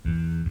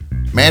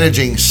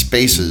Managing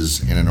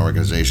spaces in an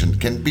organization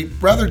can be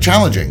rather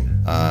challenging.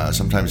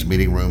 Sometimes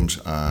meeting rooms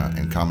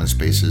and common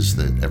spaces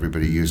that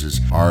everybody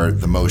uses are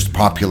the most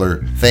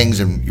popular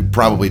things, and you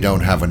probably don't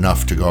have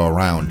enough to go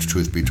around,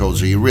 truth be told,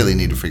 so you really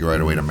need to figure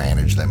out a way to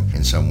manage them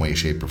in some way,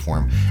 shape, or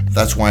form.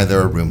 That's why there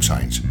are room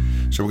signs.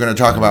 So we're going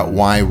to talk about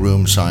why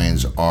room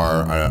signs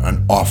are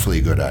an awfully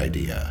good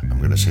idea. I'm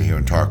going to sit here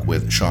and talk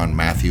with Sean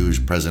Matthews,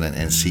 President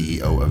and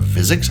CEO of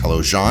Visix.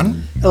 Hello,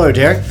 Sean. Hello,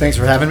 Derek. Thanks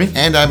for having me.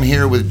 And I'm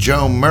here with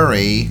Joe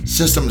Murray,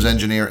 Systems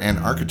Engineer and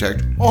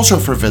Architect, also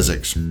for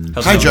Visix.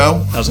 Hi,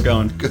 Joe. How's it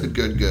going?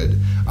 Good.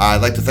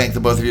 I'd like to thank the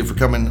both of you for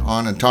coming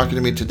on and talking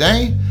to me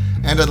today,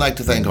 and I'd like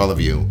to thank all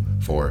of you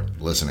for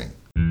listening.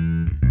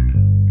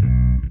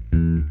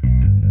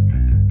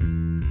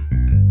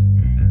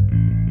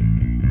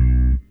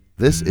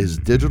 This is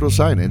digital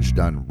signage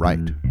done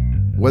right.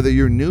 Whether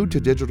you're new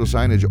to digital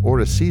signage or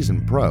a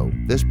seasoned pro,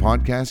 this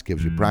podcast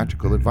gives you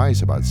practical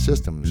advice about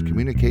systems,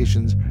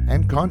 communications,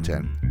 and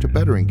content to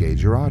better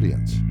engage your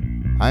audience.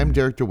 I'm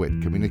Derek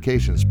DeWitt,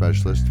 Communications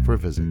Specialist for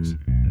Visix.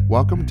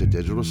 Welcome to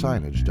Digital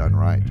Signage Done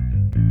Right.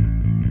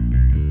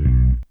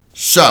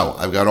 So,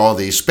 I've got all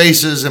these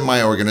spaces in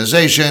my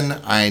organization.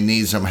 I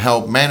need some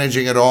help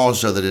managing it all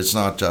so that it's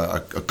not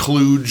a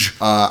kludge.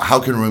 How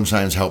can room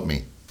signs help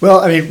me?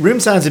 Well, I mean,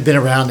 room signs have been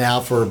around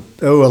now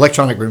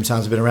electronic room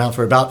signs have been around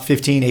for about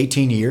 15,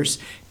 18 years.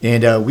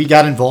 And we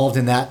got involved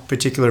in that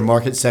particular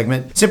market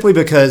segment simply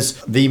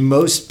because the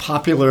most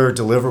popular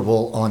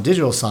deliverable on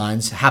digital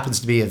signs happens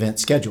to be event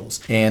schedules.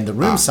 And the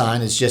room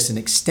sign is just an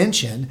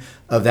extension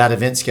of that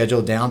event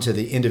schedule down to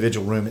the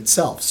individual room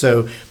itself.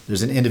 So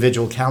there's an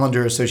individual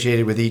calendar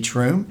associated with each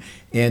room.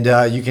 And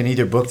you can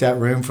either book that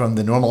room from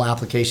the normal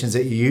applications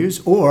that you use,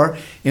 or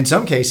in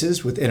some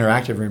cases with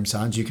interactive room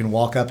signs, you can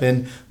walk up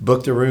and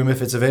book the room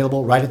if it's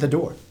available right at the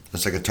door.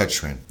 It's like a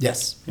touchscreen.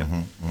 Yes.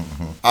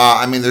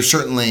 I mean, they're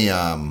certainly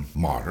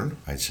modern,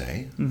 I'd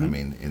say. I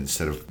mean,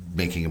 instead of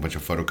making a bunch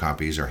of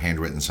photocopies or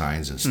handwritten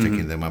signs and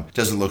sticking them up, it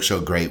doesn't look so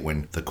great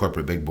when the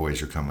corporate big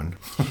boys are coming.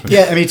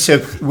 Yeah, I mean, so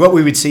what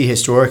we would see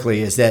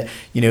historically is that,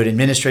 an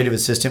administrative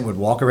assistant would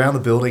walk around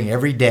the building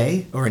every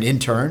day, or an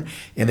intern,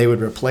 and they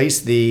would replace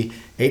the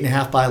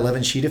 8.5 by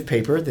 11 sheet of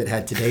paper that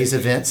had today's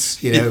events,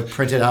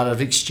 printed out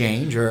of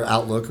Exchange or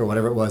Outlook or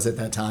whatever it was at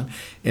that time.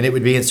 And it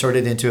would be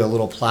inserted into a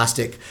little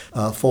plastic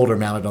folder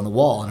mounted on the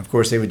wall. And of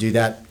course, they would do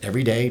that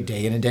every day,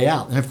 day in and day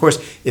out. And of course,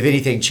 if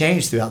anything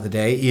changed throughout the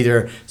day,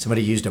 either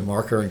somebody used a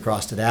marker and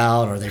crossed it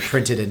out, or they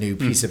printed a new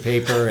piece of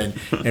paper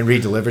and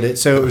re-delivered it.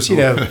 So it was,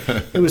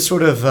 it was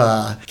sort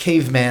of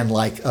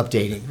caveman-like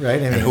updating, right?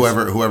 I mean, and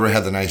whoever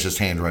had the nicest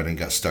handwriting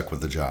got stuck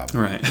with the job.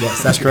 Right.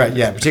 Yes, that's correct.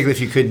 Yeah, particularly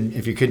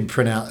if you couldn't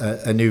print out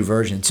a new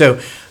version. So,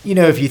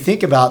 if you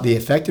think about the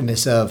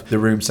effectiveness of the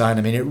room sign,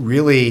 I mean, it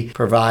really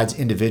provides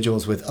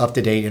individuals with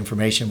up-to-date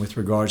information with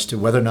regards to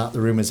whether or not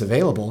the room is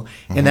available.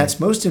 And that's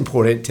most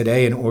important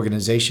today in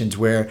organizations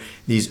where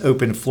these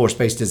open floor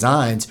space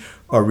designs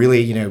are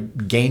really,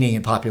 gaining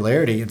in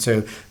popularity. And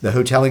so the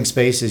hoteling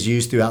space is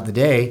used throughout the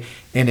day.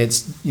 And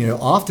it's,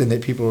 often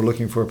that people are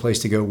looking for a place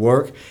to go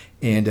work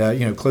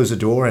and, close the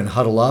door and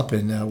huddle up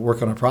and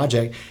work on a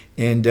project.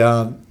 And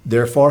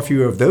there are far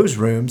fewer of those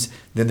rooms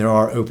than there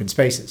are open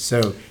spaces.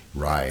 So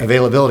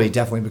availability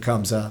definitely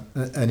becomes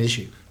an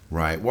issue.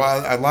 Right.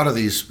 Well, a lot of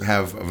these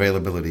have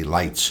availability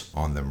lights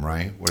on them,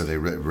 right? What are they?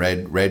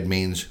 Red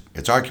means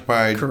it's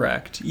occupied.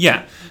 Correct.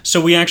 Yeah.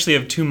 So we actually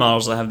have two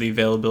models that have the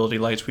availability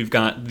lights. We've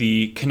got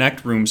the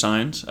Connect room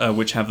signs,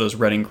 which have those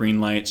red and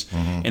green lights.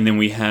 And then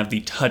we have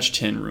the Touch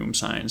Tin room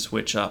signs,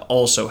 which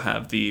also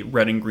have the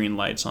red and green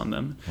lights on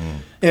them.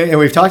 And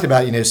we've talked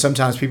about,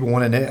 sometimes people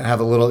want to have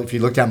a little, if you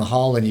look down the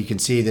hall and you can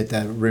see that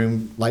the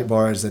room light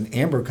bar is an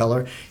amber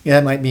color,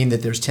 that might mean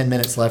that there's 10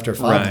 minutes left or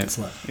 5 minutes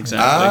left.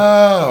 Exactly.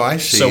 Oh, I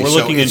see. So we're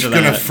looking into that.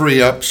 It's going to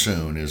free up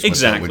soon is what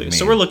that would mean.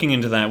 So we're looking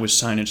into that with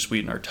Signage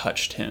Suite and our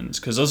Touch Tins,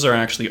 because those are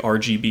actually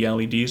RGB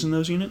LEDs in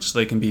those units, so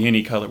they can be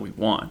any color we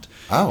want.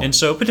 Oh. And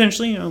so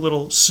potentially a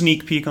little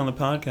sneak peek on the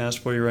podcast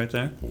for you right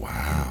there.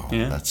 Wow.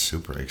 Yeah. That's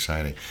super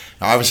exciting.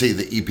 Now, obviously,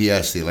 the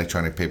EPS, the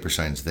electronic paper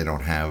signs, they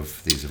don't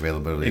have these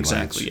availability lights.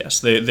 Exactly, yes.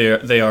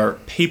 They are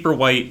paper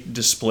white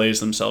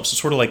displays themselves. So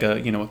sort of like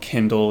a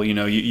Kindle,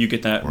 you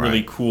get that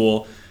really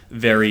cool,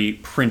 very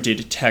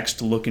printed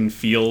text look and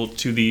feel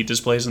to the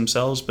displays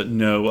themselves, but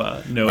no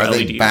LEDs. Are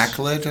they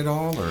backlit at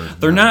all? Or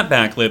they're not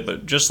backlit,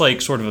 but just like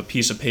sort of a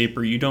piece of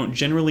paper, you don't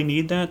generally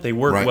need that. They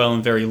work well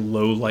in very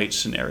low light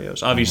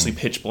scenarios. Obviously,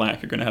 pitch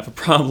black, you're going to have a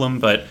problem,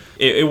 but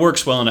it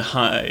works well in a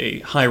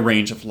high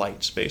range of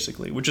lights,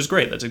 basically, which is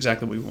great. That's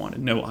exactly what we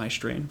wanted. No eye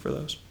strain for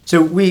those.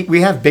 So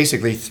we have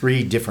basically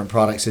 3 different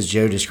products, as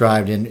Joe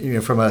described,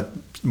 and from a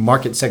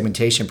market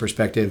segmentation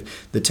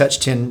perspective, the Touch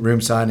Tin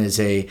room sign is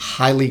a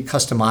highly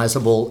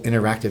customizable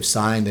interactive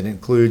sign that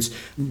includes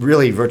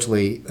really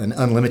virtually an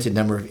unlimited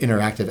number of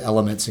interactive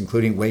elements,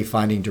 including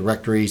wayfinding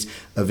directories,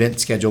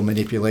 event schedule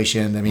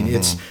manipulation. I mean,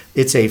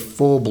 it's a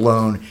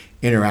full-blown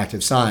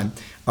interactive sign.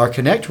 Our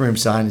Connect room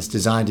sign is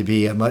designed to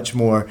be a much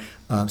more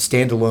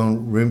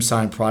standalone room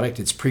sign product.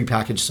 It's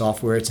prepackaged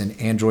software. It's an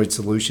Android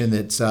solution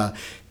that's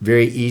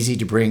very easy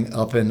to bring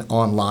up and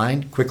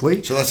online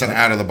quickly. So that's an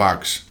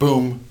out-of-the-box.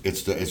 Boom,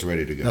 it's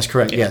ready to go. That's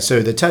correct. Yeah.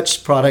 So the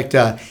Touch product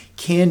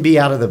can be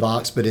out of the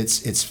box, but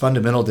its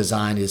fundamental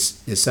design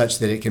is such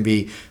that it can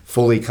be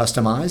fully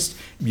customized.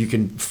 You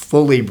can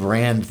fully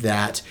brand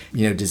that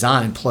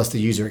design, plus the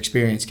user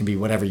experience can be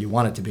whatever you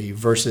want it to be,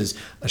 versus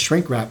a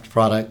shrink-wrapped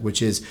product,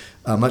 which is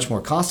much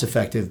more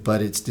cost-effective,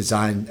 but it's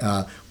designed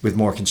with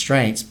more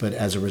constraints. But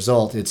as a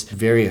result, it's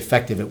very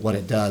effective at what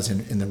it does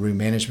in the room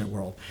management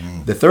world.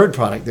 The third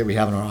product that we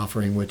have in our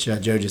offering, which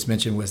Joe just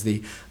mentioned, was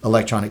the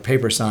electronic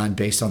paper sign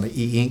based on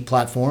the e-ink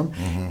platform.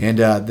 And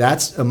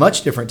that's a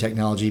much different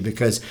technology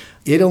because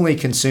it only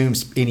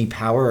consumes any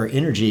power or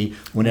energy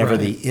whenever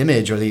the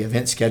image or the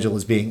event schedule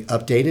is being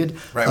updated.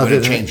 Right, when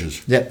it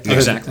changes. Yeah,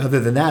 exactly. Other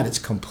than that, it's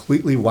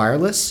completely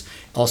wireless.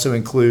 Also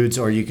includes,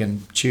 or you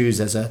can choose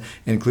as an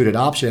included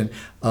option,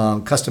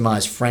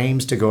 customized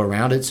frames to go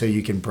around it so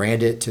you can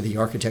brand it to the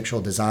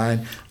architectural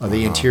design or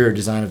the interior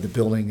design of the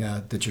building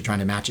that you're trying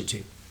to match it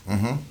to.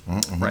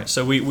 Right.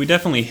 So we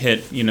definitely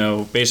hit,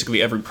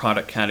 basically every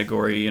product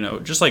category.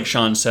 Just like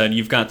Sean said,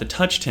 you've got the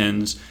touch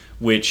tins,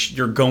 which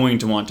you're going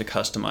to want to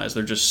customize.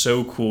 They're just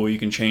so cool. You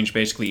can change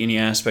basically any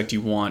aspect you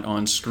want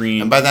on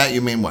screen. And by that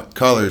you mean what?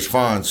 Colors,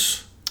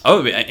 fonts?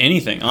 Oh,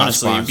 anything,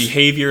 honestly. Hotspots.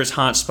 Behaviors,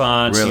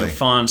 hotspots, Really?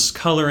 fonts,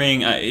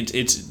 coloring.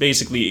 It's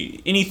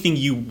basically anything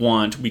you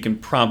want we can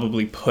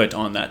probably put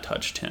on that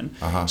touch tin.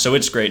 So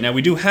it's great. Now,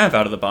 we do have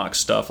out-of-the-box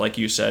stuff, like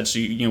you said. So,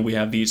 we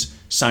have these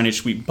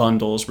Signage Suite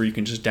bundles where you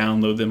can just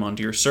download them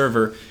onto your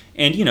server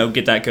and,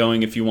 get that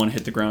going if you want to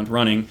hit the ground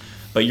running.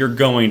 But you're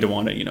going to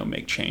want to,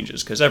 make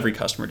changes because every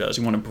customer does.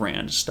 You want to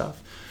brand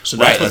stuff. So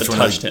that's what the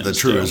touch tins the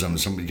truism.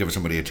 Somebody give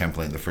somebody a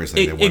template, and the first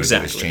thing they want to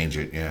do is change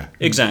it. Yeah,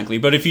 exactly.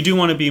 But if you do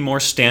want to be more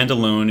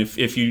standalone,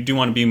 if you do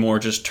want to be more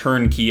just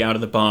turnkey out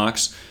of the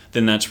box,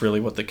 then that's really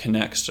what the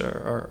Connects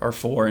are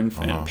for, and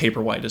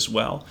Paperwhite as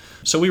well.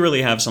 So we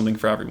really have something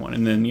for everyone.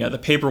 And then the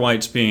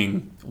Paperwhites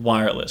being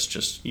wireless,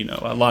 just a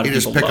lot of you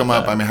people just pick love them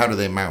up. that. I mean, how do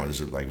they mount? Is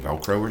it like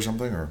Velcro or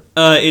something, or?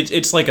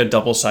 It's like a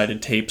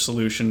double-sided tape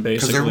solution,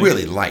 basically. Because they're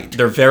really light.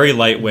 They're very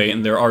lightweight,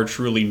 and there are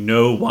truly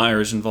no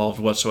wires involved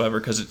whatsoever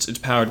because it's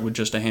powered with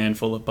just a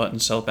handful of button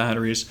cell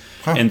batteries.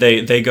 And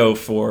they go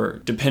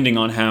for, depending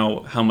on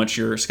how much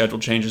your schedule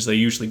changes, they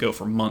usually go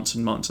for months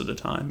and months at a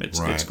time.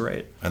 It's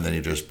great. And then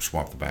you just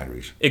swap the batteries.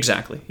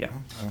 Exactly, yeah.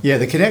 Yeah,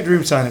 the Connect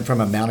Room Sign, from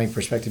a mounting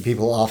perspective,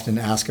 people often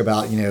ask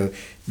about,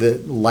 the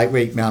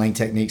lightweight mounting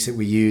techniques that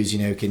we use,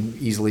 can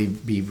easily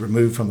be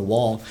removed from the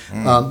wall.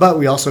 But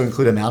we also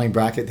include a mounting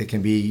bracket that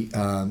can be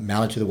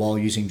mounted to the wall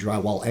using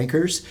drywall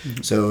anchors.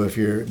 So if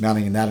you're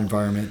mounting in that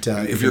environment...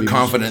 if you're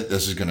confident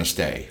this is going to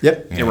stay.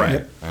 Yep. You're right.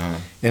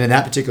 Yep. And in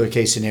that particular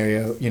case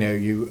scenario,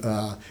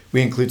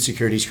 we include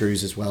security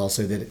screws as well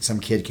so that some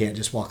kid can't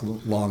just walk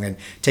along and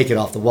take it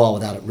off the wall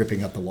without it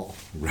ripping up the wall.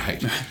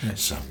 Right.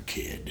 Some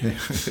kid.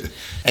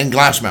 And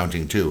glass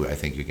mounting, too, I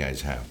think you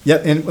guys have.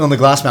 Yep, and on the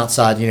glass mount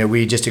side,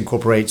 we just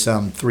incorporate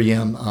some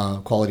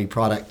 3M quality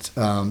product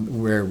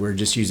where we're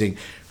just using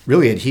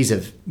really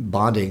adhesive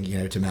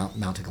bonding, to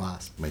mount a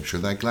glass. Make sure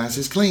that glass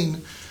is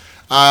clean.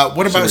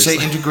 What about, Seriously.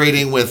 say,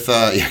 integrating with...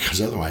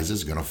 because otherwise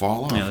it's going to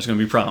fall off. Yeah, there's going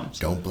to be problems.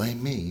 Don't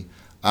blame me.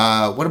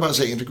 What about,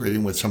 say,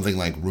 integrating with something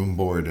like room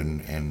board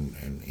and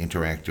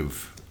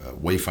interactive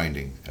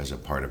wayfinding as a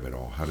part of it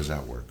all? How does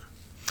that work?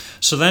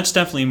 So that's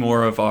definitely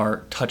more of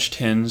our touch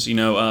tins.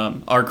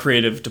 Our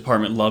creative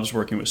department loves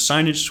working with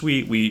Signage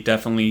Suite. We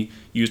definitely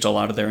used a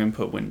lot of their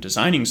input when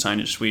designing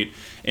Signage Suite,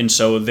 and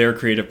so their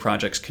creative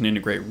projects can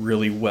integrate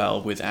really well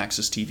with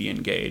Access TV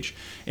Engage.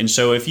 And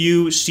so if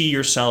you see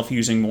yourself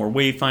using more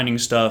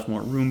wayfinding stuff,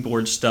 more room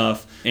board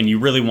stuff, and you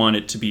really want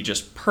it to be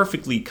just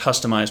perfectly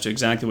customized to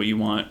exactly what you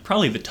want,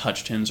 probably the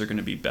touch tins are going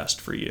to be best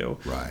for you.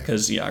 Right.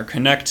 Because our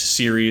Connect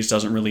series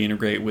doesn't really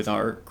integrate with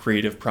our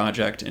creative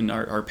project, and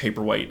our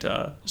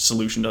Paperwhite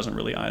solution doesn't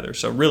really either.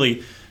 So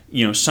really,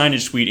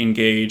 Signage Suite,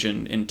 Engage,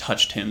 and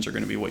touch tins are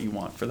going to be what you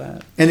want for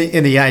that.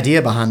 And the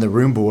idea behind the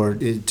room board,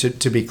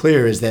 to be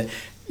clear, is that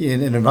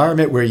in an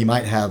environment where you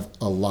might have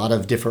a lot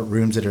of different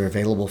rooms that are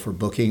available for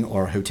booking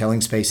or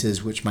hoteling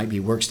spaces, which might be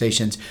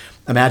workstations,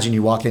 imagine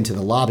you walk into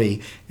the lobby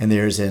and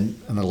there's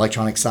an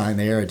electronic sign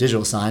there, a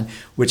digital sign,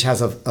 which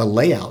has a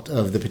layout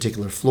of the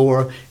particular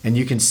floor, and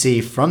you can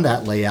see from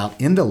that layout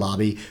in the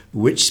lobby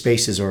which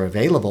spaces are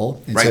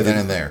available. And Right then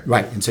and there.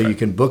 Right, and so you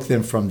can book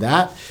them from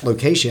that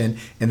location,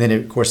 and then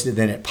it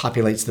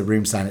populates the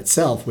room sign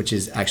itself, which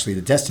is actually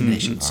the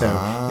destination. So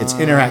it's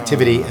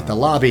interactivity at the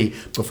lobby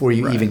before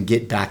you even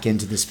get back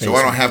into the space. So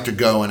I don't have to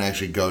go and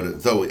actually go to...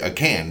 Though I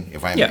can,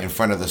 if I'm Yeah. in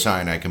front of the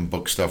sign, I can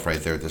book stuff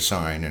right there at the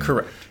sign and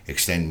Correct.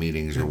 extend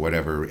meetings or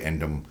whatever,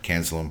 end them,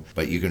 cancel them.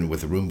 But you can, with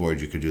the room board,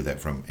 you could do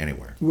that from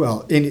anywhere.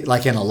 Well,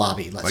 like in a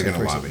lobby, let's Like say. in a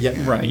for lobby,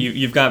 example. yeah. Right.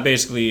 You've got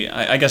basically,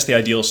 I guess the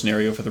ideal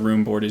scenario for the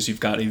room board is you've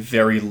got a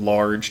very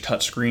large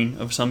touchscreen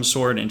of some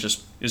sort and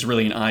just is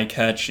really an eye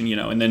catch,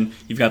 and then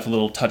you've got the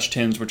little touch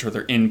tins, which are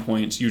their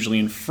endpoints, usually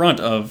in front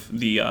of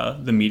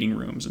the meeting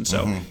rooms, and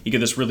so you get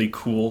this really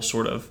cool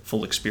sort of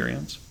full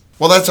experience.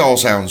 Well, that all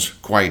sounds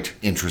quite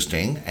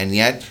interesting, and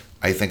yet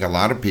I think a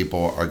lot of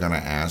people are going to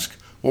ask,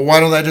 well,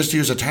 why don't I just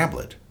use a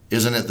tablet?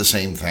 Isn't it the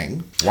same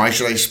thing? Why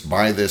should I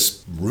buy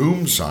this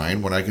room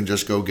sign when I can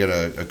just go get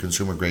a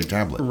consumer-grade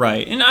tablet?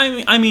 Right. And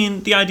I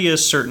mean, the idea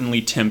is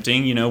certainly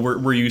tempting. You know,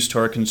 we're used to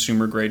our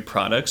consumer-grade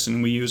products,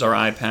 and we use our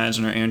iPads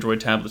and our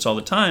Android tablets all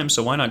the time,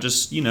 so why not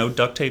just,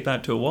 duct tape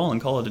that to a wall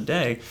and call it a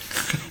day?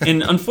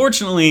 And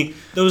unfortunately,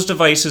 those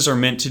devices are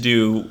meant to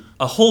do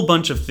a whole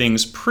bunch of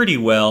things pretty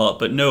well,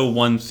 but no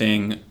one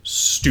thing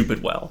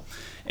stupid well.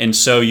 And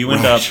so you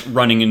end up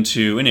running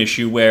into an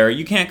issue where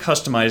you can't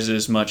customize it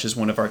as much as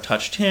one of our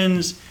Touch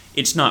 10s.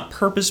 It's not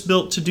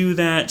purpose-built to do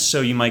that, so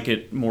you might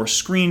get more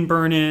screen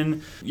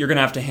burn-in. You're going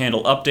to have to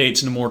handle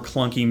updates in a more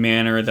clunky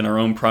manner than our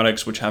own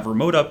products, which have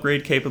remote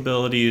upgrade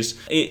capabilities.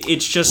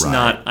 It's just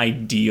not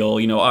ideal.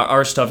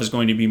 Our stuff is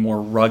going to be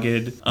more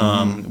rugged.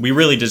 We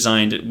really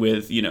designed it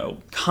with,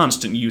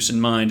 constant use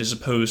in mind, as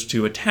opposed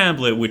to a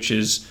tablet, which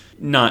is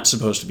not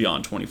supposed to be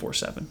on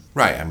 24/7.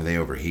 Right. I mean, they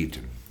overheat.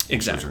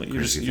 Exactly.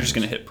 You're just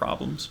going to hit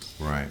problems.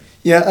 Right.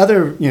 Yeah.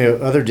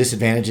 Other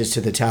disadvantages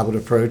to the tablet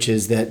approach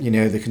is that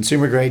the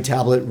consumer grade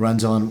tablet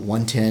runs on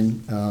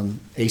 110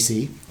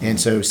 AC, and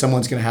so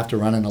someone's going to have to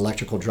run an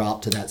electrical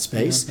drop to that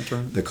space. Yeah, that's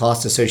right. The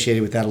cost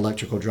associated with that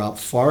electrical drop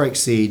far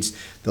exceeds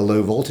the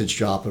low voltage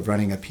drop of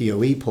running a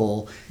PoE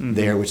pull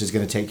there, which is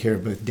going to take care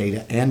of both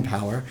data and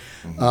power.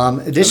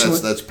 Additionally,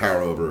 that's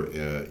power over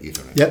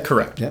Ethernet. Yep,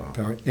 correct. Yep,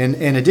 power.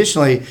 And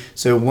additionally,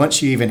 so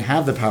once you even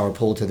have the power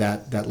pull to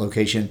that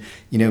location,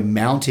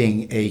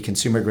 mounting a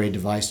consumer grade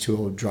device to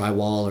a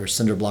drywall or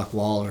cinder block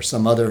wall or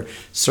some other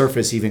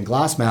surface, even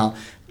glass mount,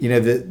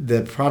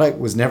 the product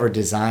was never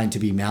designed to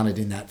be mounted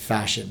in that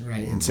fashion,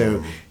 right? And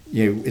so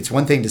it's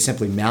one thing to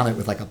simply mount it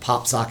with like a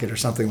pop socket or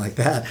something like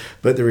that,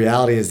 but the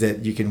reality is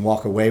that you can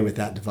walk away with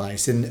that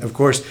device. And of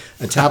course,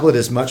 a tablet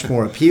is much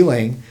more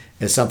appealing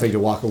as something to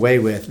walk away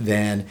with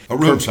than a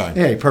room sign.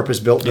 Yeah, a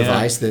purpose-built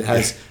device that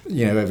has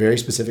a very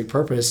specific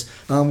purpose,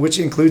 which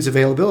includes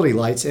availability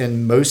lights.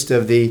 And most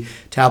of the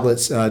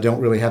tablets don't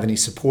really have any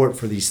support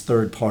for these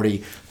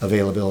third-party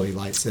availability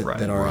lights that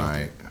are out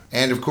there.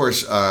 And of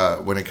course,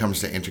 when it comes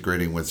to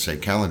integrating with, say,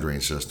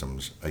 calendaring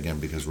systems, again,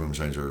 because room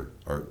signs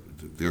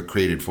they're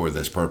created for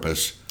this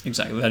purpose.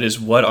 Exactly. That is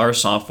what our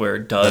software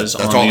does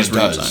on these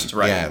room signs.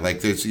 Right. Yeah,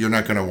 like you're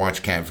not going to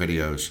watch cat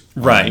videos.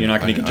 Right. You're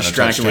not going to get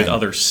distracted with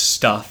other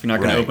stuff. You're not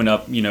going to open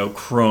up,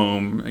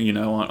 Chrome,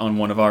 on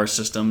one of our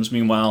systems.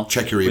 Meanwhile,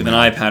 check your email with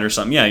an iPad or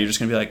something. Yeah, you're just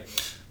going to be like,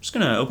 I'm just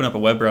going to open up a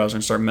web browser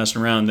and start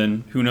messing around.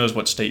 Then who knows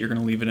what state you're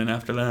going to leave it in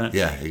after that.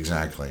 Yeah,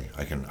 exactly.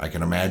 I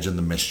can imagine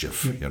the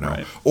mischief,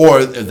 Right.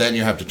 Or then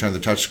you have to turn the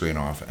touchscreen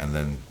off, and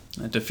then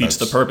it defeats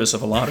the purpose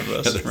of a lot of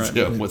this. Right.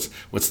 Yeah,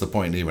 what's the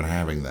point in even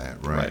having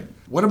that, right?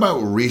 What about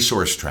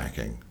resource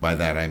tracking? By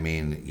that I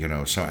mean,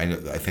 so I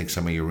think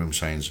some of your room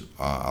signs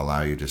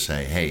allow you to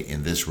say, hey,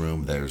 in this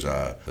room there's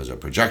a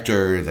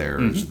projector,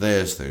 there's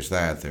this, there's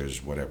that,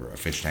 there's whatever, a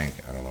fish tank,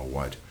 I don't know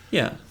what.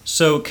 Yeah.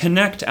 So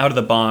Connect out of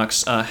the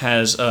box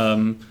has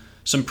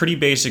some pretty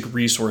basic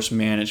resource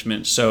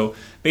management. So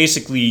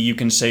basically you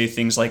can say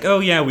things like, oh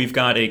yeah, we've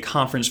got a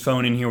conference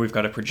phone in here, we've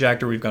got a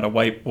projector, we've got a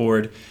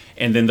whiteboard,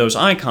 and then those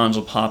icons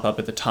will pop up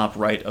at the top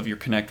right of your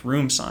Connect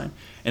room sign.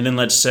 And then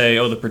let's say,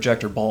 the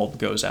projector bulb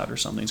goes out or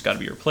something, it's got to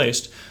be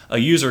replaced. A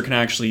user can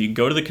actually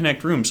go to the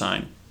Connect room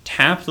sign,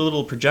 tap the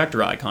little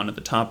projector icon at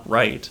the top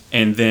right,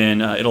 and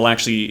then it'll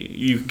actually,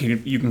 you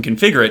can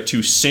configure it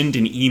to send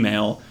an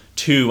email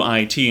to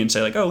IT and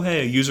say like, oh,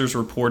 hey, users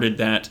reported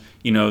that,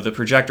 the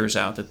projector's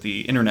out, that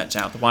the internet's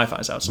out, the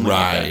Wi-Fi's out, something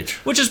like that.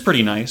 Which is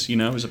pretty nice,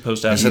 as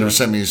opposed to instead of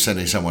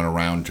sending someone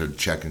around to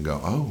check and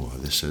go, oh,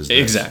 this is this.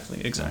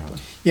 Exactly.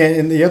 Yeah,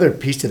 and the other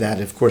piece to that,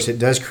 of course, it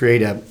does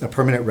create a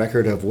permanent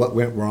record of what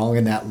went wrong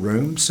in that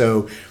room.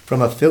 So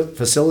from a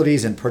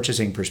facilities and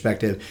purchasing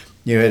perspective,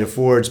 it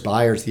affords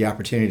buyers the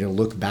opportunity to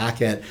look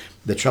back at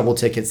the trouble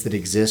tickets that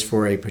exist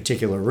for a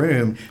particular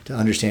room to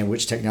understand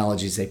which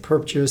technologies they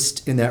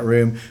purchased in that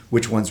room,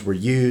 which ones were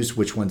used,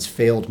 which ones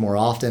failed more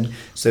often,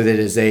 so that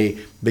as they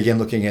begin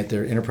looking at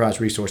their enterprise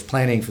resource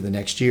planning for the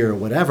next year or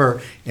whatever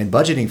and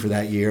budgeting for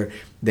that year,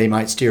 they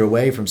might steer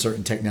away from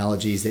certain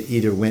technologies that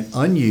either went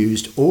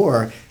unused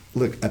or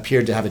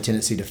appeared to have a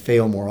tendency to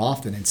fail more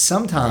often. And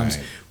sometimes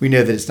we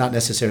know that it's not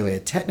necessarily a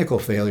technical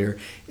failure,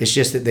 it's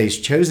just that they've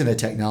chosen a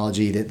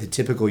technology that the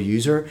typical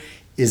user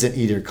isn't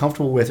either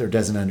comfortable with or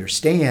doesn't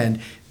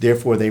understand,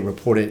 therefore they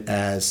report it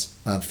as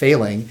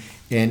failing.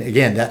 And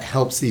again, that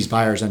helps these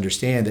buyers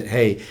understand that,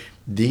 hey,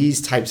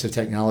 these types of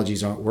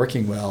technologies aren't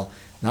working well,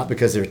 not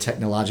because they're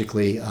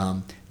technologically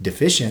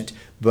deficient,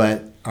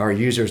 but our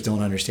users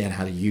don't understand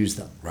how to use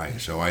them. Right.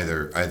 So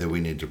either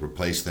we need to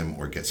replace them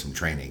or get some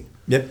training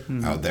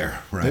out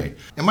there. Right. Yep.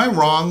 Am I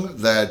wrong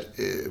that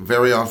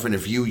very often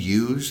if you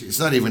use, it's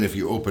not even if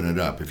you open it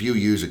up, if you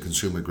use a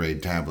consumer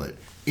grade tablet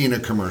in a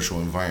commercial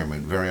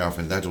environment, very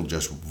often that'll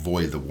just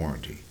void the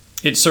warranty?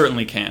 It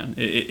certainly can.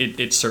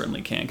 It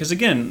certainly can. Because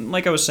again,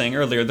 like I was saying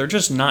earlier, they're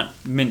just not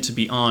meant to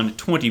be on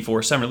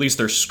 24/7. At least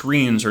their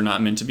screens are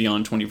not meant to be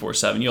on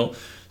 24/7. You'll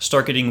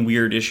start getting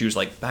weird issues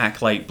like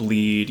backlight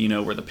bleed,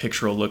 where the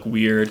picture will look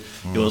weird.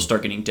 You'll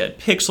start getting dead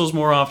pixels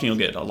more often. You'll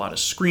get a lot of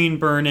screen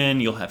burn-in.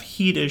 You'll have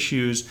heat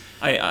issues.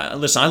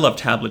 Listen, I love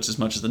tablets as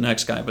much as the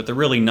next guy, but they're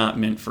really not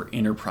meant for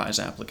enterprise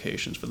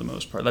applications for the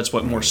most part. That's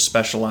what more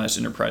specialized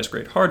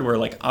enterprise-grade hardware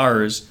like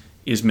ours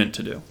is meant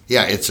to do.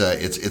 Yeah, it's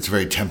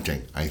very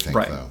tempting, I think,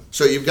 right. though.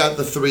 So you've got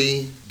the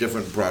 3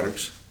 different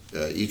products,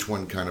 each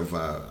one kind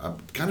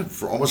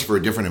of almost for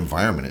a different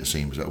environment, it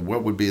seems.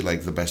 What would be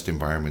like the best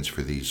environments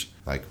for these,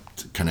 like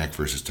Connect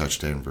versus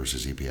TouchStand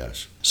versus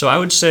EPS? So I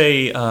would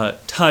say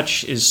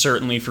Touch is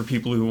certainly for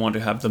people who want to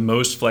have the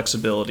most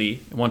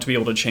flexibility, want to be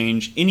able to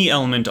change any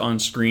element on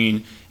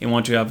screen, and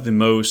want to have the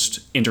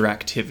most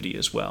interactivity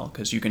as well,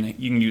 because you can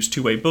use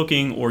two-way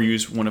booking or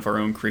use one of our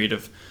own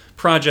creative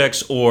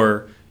projects,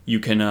 or you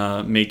can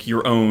make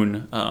your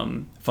own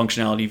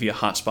functionality via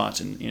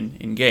hotspots in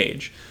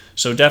Engage.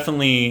 So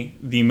definitely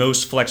the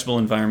most flexible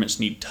environments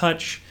need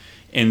Touch.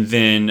 And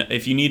then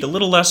if you need a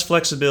little less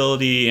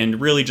flexibility and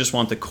really just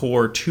want the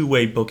core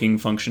two-way booking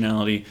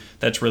functionality,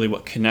 that's really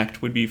what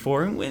Connect would be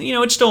for. And,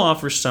 it still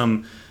offers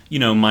some,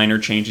 minor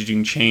changes. You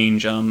can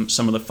change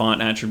some of the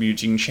font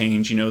attributes. You can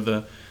change,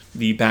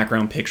 the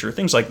background picture,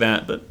 things like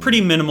that. But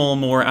pretty minimal,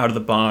 more out of the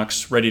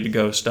box, ready to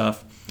go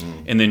stuff.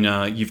 And then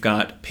you've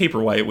got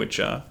Paperwhite, which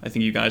I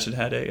think you guys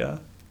had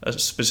a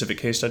specific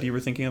case study you were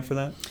thinking of for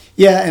that.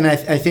 Yeah, and I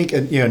think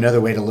another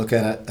way to look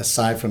at it,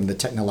 aside from the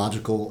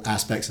technological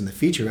aspects and the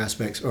feature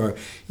aspects, are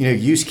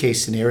use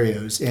case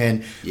scenarios.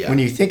 And when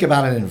you think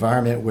about an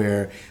environment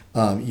where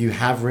you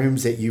have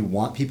rooms that you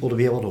want people to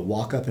be able to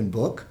walk up and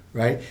book,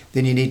 right?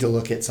 Then you need to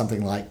look at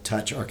something like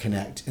Touch or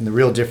Connect. And the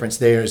real difference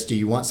there is, do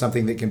you want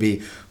something that can be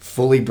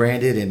fully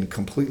branded and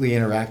completely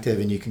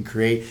interactive and you can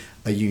create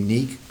a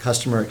unique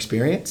customer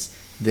experience?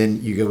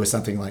 Then you go with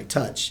something like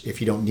Touch. If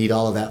you don't need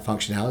all of that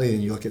functionality, then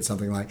you look at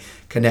something like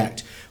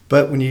Connect.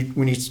 But when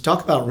you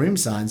talk about room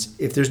signs,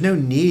 if there's no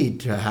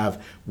need to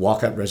have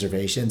walk-up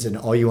reservations and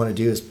all you want to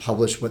do is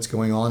publish what's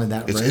going on in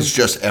that room. It's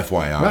just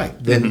FYI.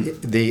 Right. Then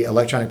the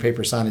electronic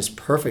paper sign is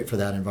perfect for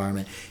that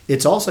environment.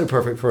 It's also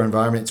perfect for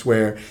environments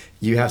where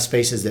you have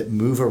spaces that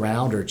move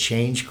around or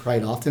change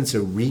quite often,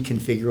 so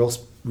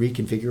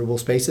reconfigurable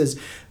spaces.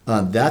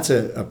 That's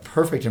a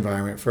perfect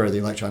environment for the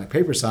electronic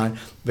paper sign,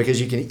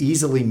 because you can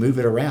easily move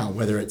it around,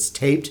 whether it's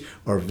taped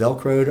or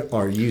Velcroed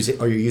or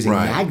you're using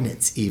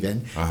magnets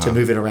even to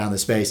move it around the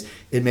space.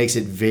 It makes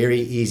it very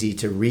easy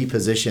to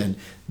reposition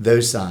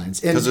those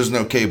signs. Because there's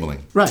no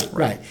cabling.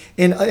 Right.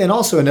 And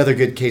also another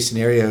good case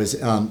scenario is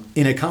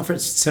in a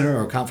conference center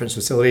or conference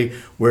facility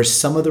where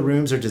some of the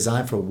rooms are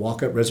designed for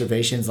walk-up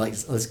reservations, like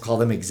let's call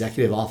them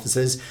executive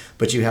offices,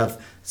 but you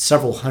have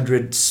several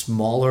hundred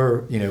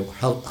smaller,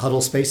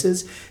 huddle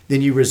spaces,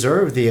 then you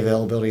reserve the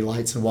availability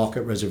lights and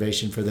walk-up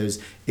reservation for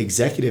those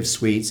executive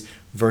suites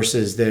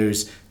versus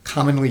those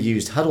commonly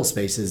used huddle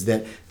spaces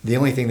that the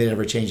only thing that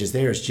ever changes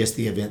there is just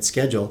the event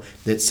schedule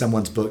that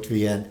someone's booked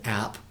via an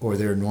app or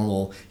their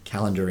normal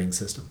calendaring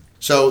system.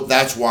 So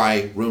that's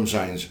why room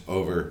signs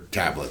over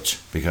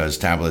tablets, because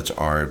tablets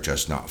are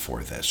just not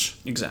for this.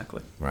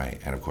 Exactly. Right.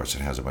 And of course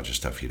it has a bunch of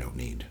stuff you don't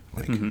need,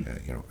 like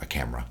a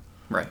camera.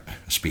 Right.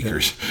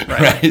 Speakers,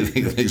 yeah. Right?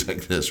 Things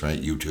like this,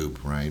 right?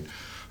 YouTube, right?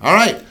 All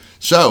right.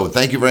 So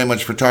thank you very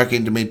much for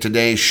talking to me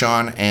today,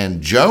 Sean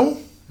and Joe.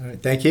 All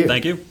right. Thank you.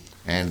 Thank you.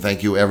 And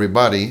thank you,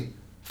 everybody,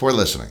 for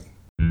listening.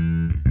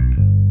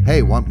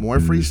 Hey, want more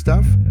free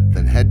stuff?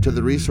 Then head to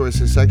the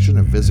resources section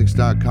of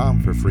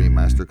Vuzix.com for free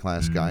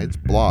masterclass guides,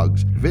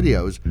 blogs,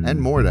 videos, and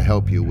more to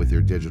help you with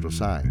your digital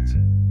signs.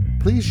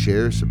 Please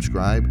share,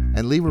 subscribe,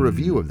 and leave a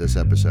review of this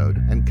episode,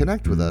 and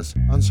connect with us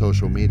on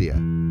social media.